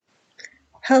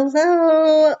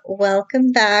Hello,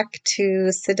 welcome back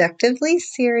to Seductively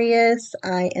Serious.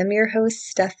 I am your host,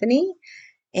 Stephanie.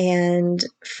 And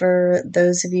for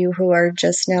those of you who are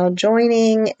just now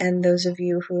joining, and those of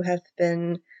you who have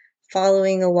been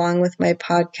following along with my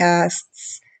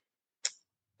podcasts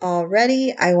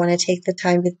already, I want to take the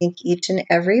time to thank each and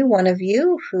every one of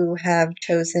you who have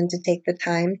chosen to take the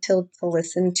time to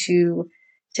listen to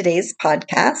today's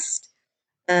podcast.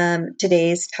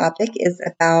 Today's topic is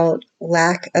about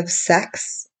lack of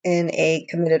sex in a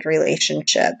committed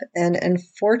relationship. And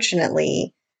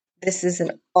unfortunately, this is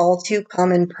an all too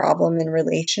common problem in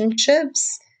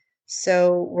relationships.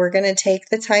 So we're going to take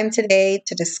the time today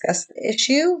to discuss the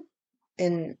issue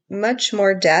in much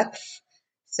more depth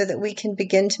so that we can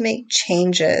begin to make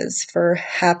changes for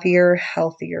happier,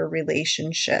 healthier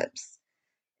relationships.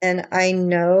 And I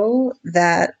know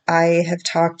that I have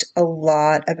talked a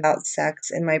lot about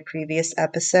sex in my previous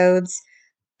episodes,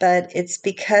 but it's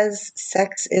because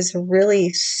sex is really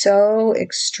so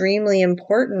extremely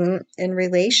important in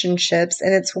relationships,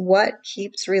 and it's what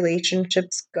keeps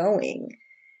relationships going.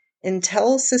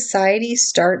 Until society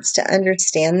starts to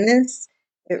understand this,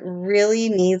 it really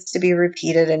needs to be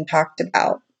repeated and talked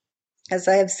about. As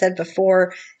I have said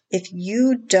before, if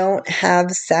you don't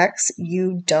have sex,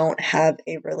 you don't have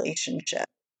a relationship.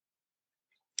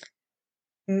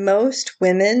 Most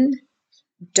women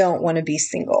don't want to be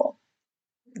single.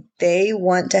 They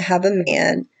want to have a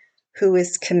man who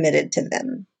is committed to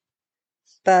them.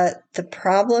 But the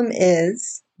problem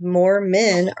is more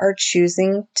men are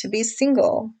choosing to be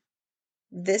single.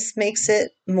 This makes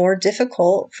it more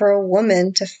difficult for a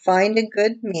woman to find a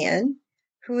good man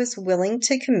who is willing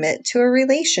to commit to a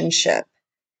relationship.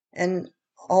 And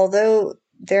although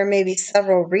there may be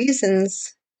several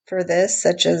reasons for this,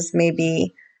 such as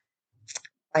maybe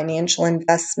financial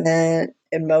investment,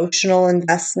 emotional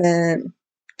investment,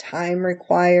 time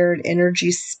required,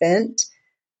 energy spent,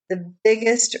 the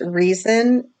biggest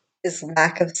reason is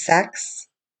lack of sex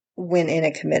when in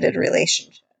a committed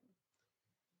relationship.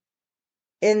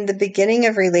 In the beginning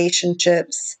of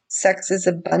relationships, sex is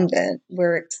abundant.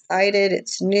 We're excited,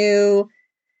 it's new.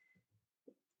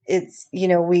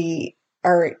 We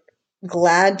are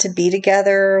glad to be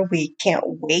together. We can't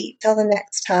wait till the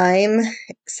next time.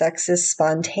 Sex is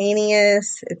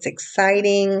spontaneous, it's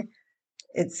exciting,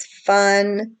 it's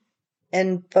fun,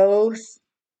 and both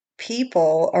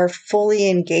people are fully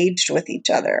engaged with each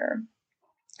other.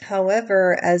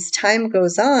 However, as time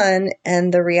goes on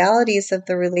and the realities of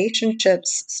the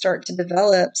relationships start to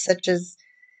develop, such as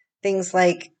things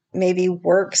like maybe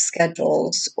work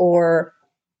schedules or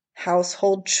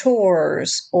household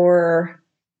chores or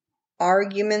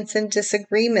arguments and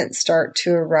disagreements start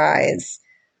to arise,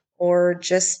 or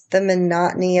just the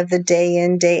monotony of the day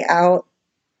in, day out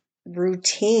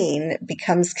routine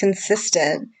becomes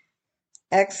consistent,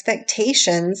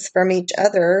 expectations from each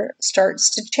other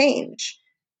starts to change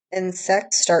and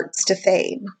sex starts to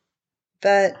fade.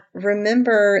 But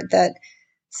remember that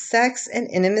sex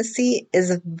and intimacy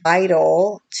is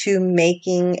vital to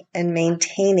making and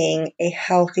maintaining a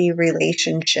healthy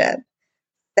relationship.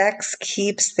 Sex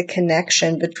keeps the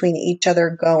connection between each other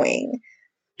going.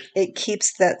 It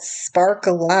keeps that spark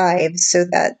alive so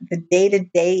that the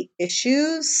day-to-day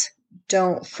issues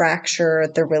don't fracture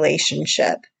the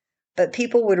relationship. But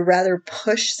people would rather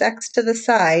push sex to the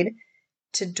side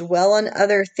to dwell on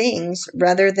other things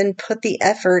rather than put the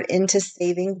effort into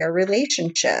saving their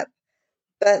relationship.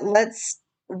 But let's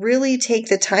really take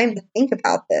the time to think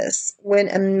about this. When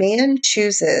a man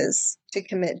chooses to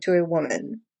commit to a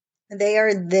woman, they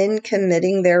are then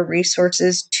committing their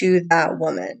resources to that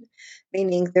woman,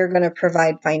 meaning they're going to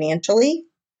provide financially,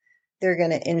 they're going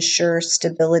to ensure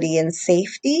stability and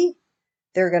safety,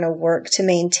 they're going to work to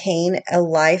maintain a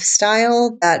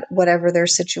lifestyle that whatever their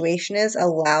situation is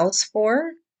allows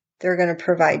for. They're going to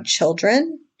provide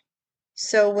children.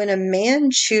 So when a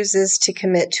man chooses to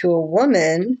commit to a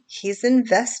woman, he's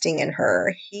investing in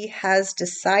her. He has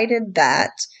decided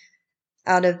that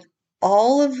out of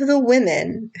all of the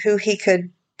women who he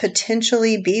could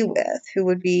potentially be with, who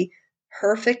would be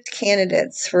perfect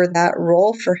candidates for that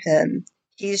role for him,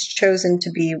 he's chosen to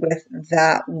be with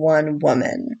that one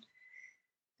woman.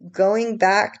 Going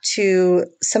back to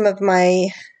some of my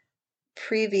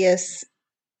previous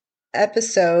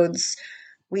episodes,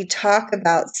 we talk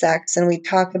about sex and we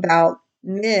talk about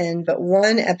men, but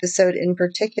one episode in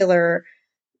particular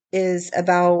is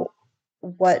about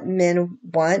what men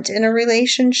want in a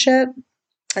relationship.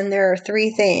 And there are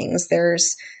three things.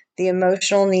 There's the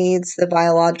emotional needs, the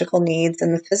biological needs,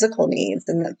 and the physical needs.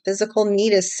 And the physical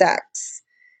need is sex.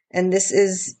 And this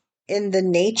is in the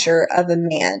nature of a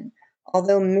man.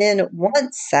 Although men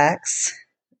want sex,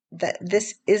 that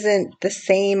this isn't the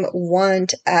same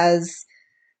want as,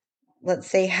 let's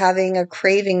say, having a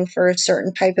craving for a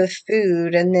certain type of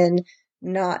food and then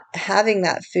not having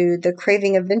that food. The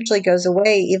craving eventually goes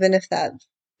away, even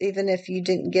if you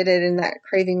didn't get it and that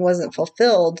craving wasn't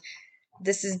fulfilled.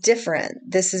 This is different.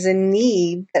 This is a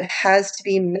need that has to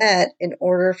be met in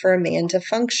order for a man to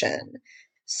function.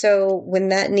 So when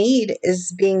that need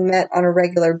is being met on a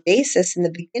regular basis in the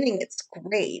beginning, it's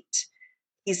great.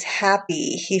 He's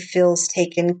happy. He feels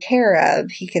taken care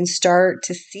of. He can start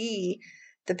to see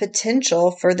the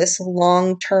potential for this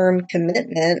long-term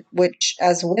commitment, which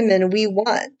as women we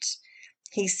want.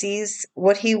 He sees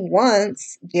what he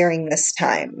wants during this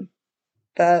time.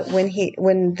 But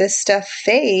when this stuff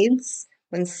fades,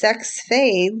 when sex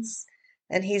fades,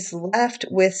 and he's left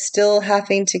with still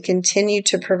having to continue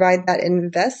to provide that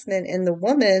investment in the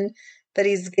woman, but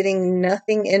he's getting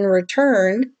nothing in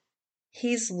return,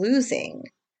 he's losing.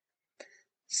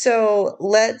 So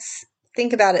let's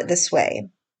think about it this way.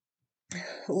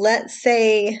 Let's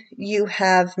say you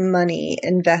have money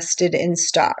invested in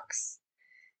stocks,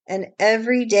 and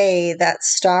every day that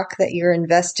stock that you're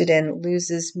invested in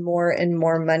loses more and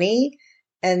more money,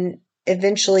 and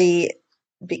eventually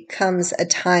becomes a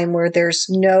time where there's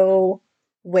no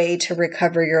way to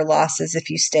recover your losses if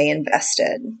you stay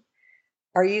invested.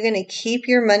 Are you going to keep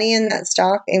your money in that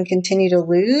stock and continue to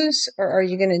lose, or are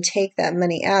you going to take that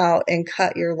money out and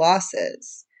cut your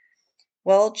losses?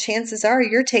 Well, chances are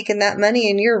you're taking that money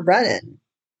and you're running.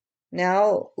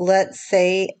 Now, let's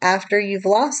say after you've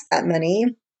lost that money,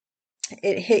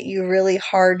 it hit you really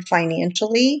hard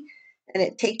financially, and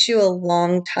it takes you a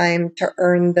long time to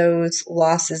earn those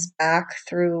losses back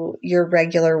through your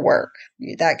regular work,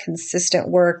 that consistent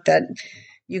work that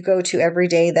you go to every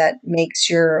day that makes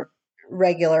your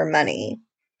regular money.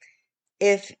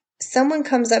 If someone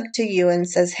comes up to you and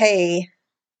says, hey,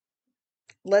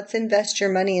 let's invest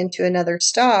your money into another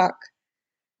stock,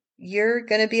 you're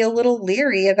going to be a little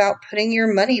leery about putting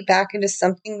your money back into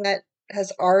something that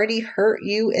has already hurt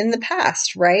you in the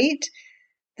past, right?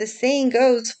 The saying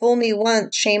goes, fool me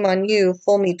once, shame on you,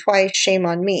 fool me twice, shame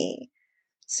on me.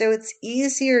 So it's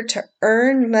easier to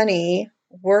earn money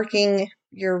working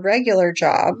your regular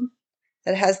job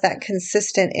that has that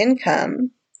consistent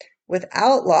income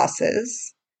without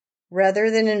losses,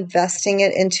 rather than investing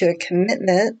it into a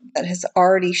commitment that has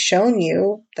already shown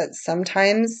you that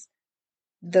sometimes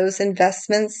those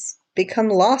investments become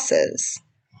losses.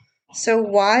 So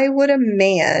why would a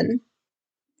man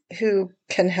who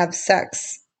can have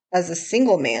sex as a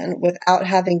single man without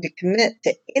having to commit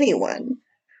to anyone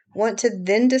want to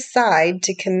then decide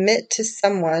to commit to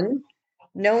someone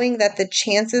knowing that the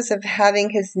chances of having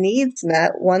his needs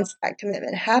met once that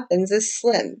commitment happens is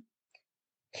slim?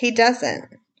 He doesn't.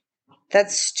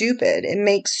 That's stupid. It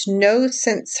makes no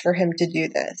sense for him to do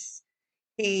this.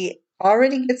 He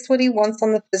already gets what he wants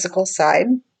on the physical side,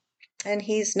 and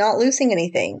he's not losing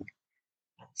anything.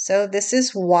 So this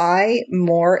is why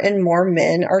more and more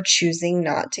men are choosing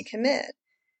not to commit.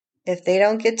 If they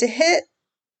don't get to hit,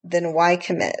 then why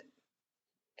commit?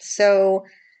 So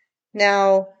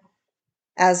now,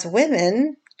 as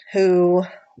women who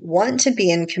want to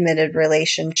be in committed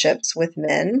relationships with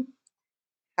men,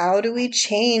 how do we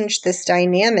change this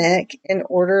dynamic in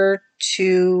order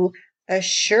to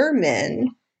assure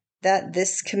men that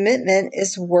this commitment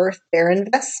is worth their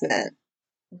investment?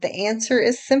 The answer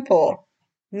is simple.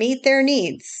 Meet their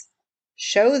needs.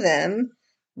 Show them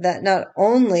that not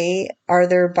only are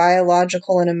their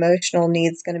biological and emotional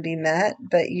needs going to be met,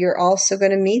 but you're also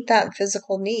going to meet that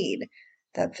physical need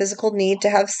to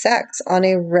have sex on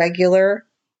a regular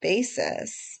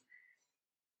basis.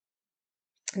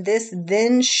 This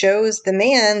then shows the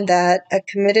man that a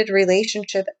committed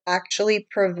relationship actually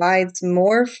provides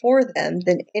more for them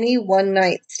than any one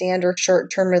night stand or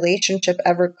short-term relationship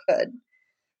ever could.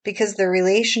 Because the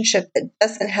relationship that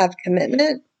doesn't have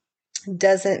commitment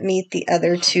doesn't meet the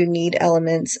other two need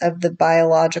elements of the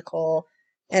biological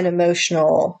and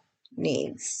emotional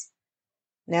needs.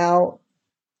 Now,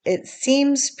 it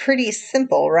seems pretty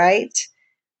simple, right?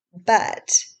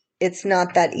 But it's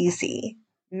not that easy.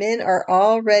 Men are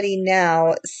already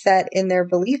now set in their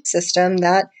belief system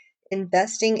that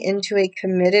investing into a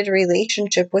committed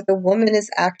relationship with a woman is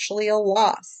actually a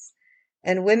loss.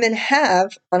 And women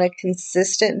have, on a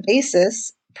consistent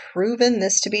basis, proven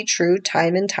this to be true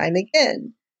time and time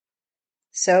again.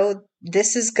 So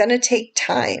this is going to take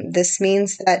time. This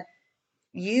means that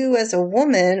you as a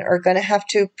woman are going to have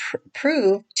to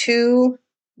prove to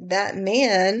that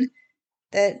man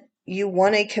that you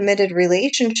want a committed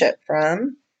relationship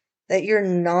from that you're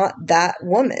not that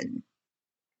woman.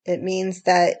 It means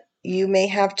that you may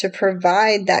have to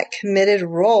provide that committed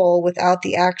role without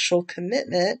the actual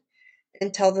commitment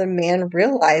until the man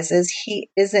realizes he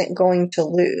isn't going to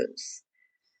lose.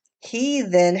 He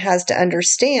then has to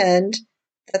understand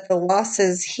that the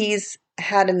losses he's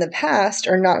had in the past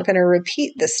are not going to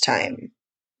repeat this time.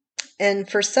 And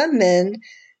for some men,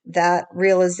 that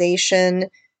realization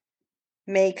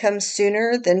may come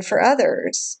sooner than for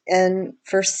others. And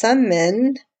for some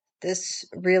men, this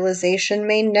realization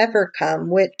may never come,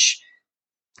 which,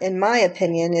 in my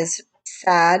opinion, is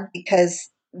sad because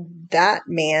that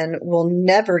man will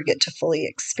never get to fully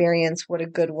experience what a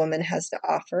good woman has to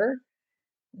offer.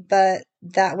 But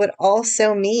that would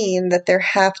also mean that there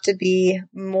have to be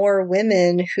more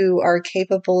women who are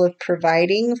capable of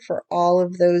providing for all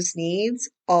of those needs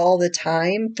all the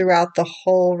time throughout the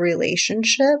whole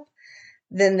relationship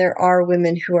than there are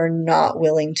women who are not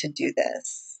willing to do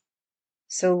this.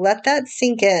 So let that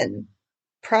sink in.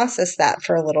 Process that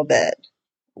for a little bit.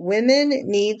 Women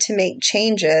need to make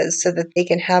changes so that they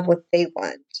can have what they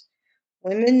want.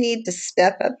 Women need to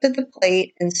step up to the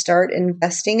plate and start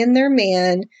investing in their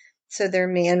man so their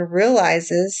man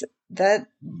realizes that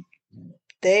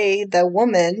the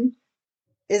woman,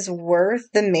 is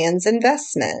worth the man's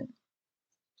investment.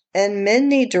 And men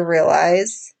need to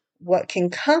realize what can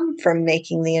come from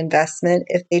making the investment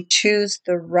if they choose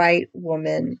the right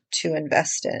woman to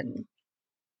invest in.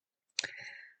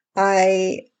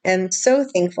 I am so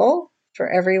thankful for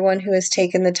everyone who has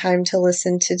taken the time to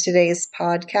listen to today's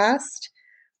podcast.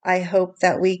 I hope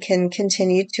that we can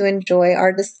continue to enjoy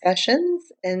our discussions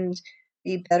and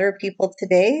be better people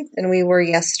today than we were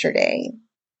yesterday.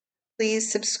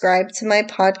 Please subscribe to my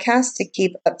podcast to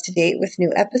keep up to date with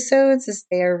new episodes as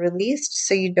they are released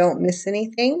so you don't miss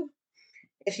anything.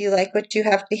 If you like what you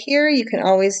have to hear, you can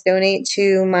always donate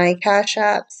to my Cash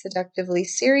App, Seductively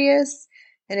Serious.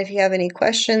 And if you have any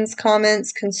questions,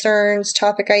 comments, concerns,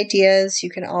 topic ideas, you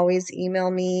can always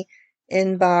email me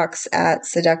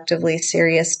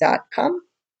inbox@seductivelyserious.com.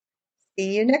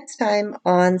 See you next time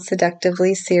on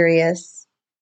Seductively Serious.